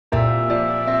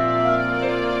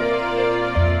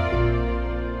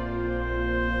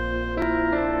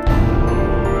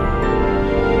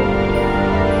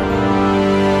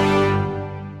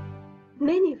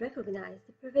recognize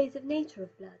the pervasive nature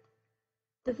of blood,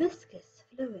 the viscous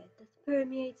fluid that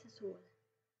permeates us all,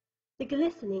 the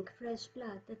glistening fresh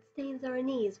blood that stains our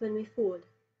knees when we fall,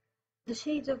 the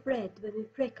shades of red when we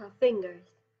prick our fingers,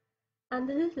 and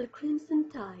the little crimson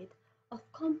tide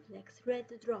of complex red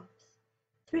drops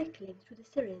trickling through the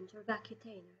syringe or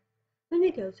vacutainer when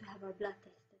we go to have our blood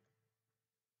tested.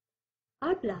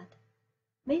 Our blood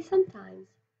may sometimes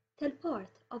tell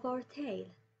part of our tale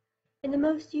in the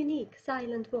most unique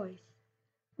silent voice,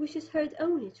 which is heard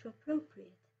only through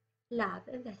appropriate lab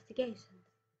investigations.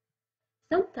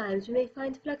 Sometimes we may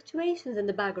find fluctuations in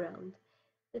the background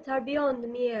that are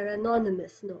beyond mere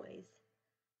anonymous noise,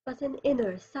 but an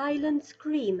inner silent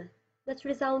scream that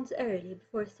resounds early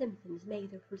before symptoms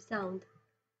make their full sound.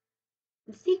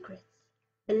 The secrets,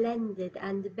 blended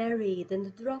and buried in the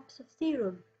drops of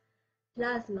serum,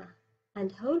 plasma,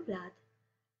 and whole blood,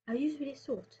 are usually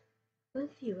sought when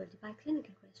fueled by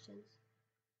clinical questions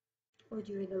or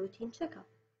during a routine checkup.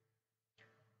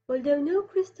 Although no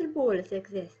crystal balls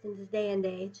exist in this day and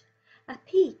age, a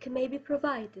peek may be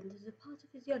provided into the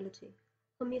pathophysiology,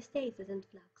 homeostasis and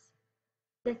flux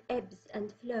that ebbs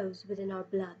and flows within our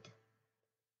blood.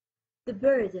 The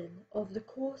burden of the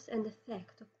cause and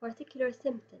effect of particular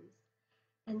symptoms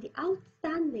and the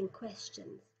outstanding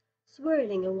questions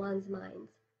swirling in one's mind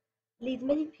lead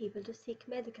many people to seek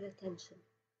medical attention.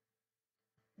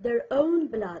 Their own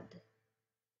blood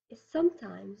is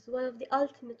sometimes one of the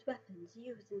ultimate weapons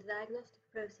used in the diagnostic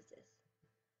processes.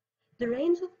 The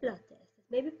range of blood tests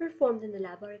that may be performed in the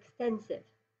lab are extensive,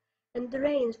 and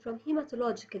range from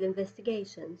hematological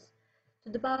investigations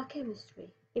to the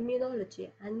biochemistry,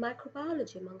 immunology, and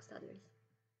microbiology, amongst others.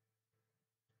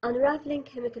 Unraveling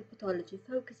chemical pathology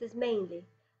focuses mainly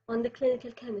on the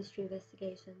clinical chemistry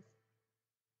investigations.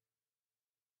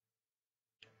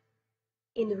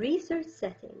 In research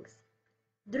settings,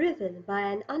 driven by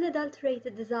an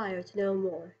unadulterated desire to know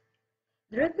more,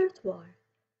 the repertoire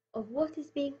of what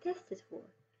is being tested for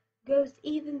goes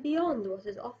even beyond what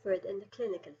is offered in the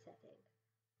clinical setting.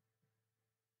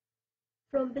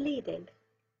 From bleeding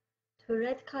to a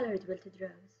red-colored wilted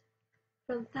rose,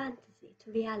 from fantasy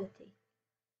to reality,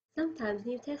 sometimes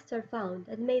new tests are found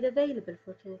and made available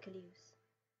for clinical use.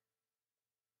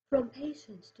 From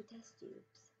patients to test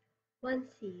tubes, one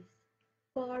sees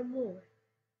far more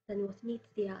than what meets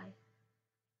the eye.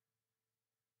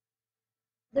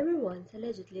 There were once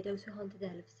allegedly those who hunted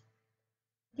elves.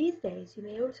 These days you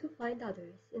may also find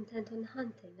others intent on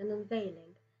hunting and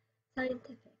unveiling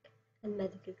scientific and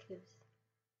medical clues,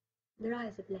 their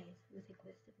eyes ablaze with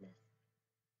inquisitiveness.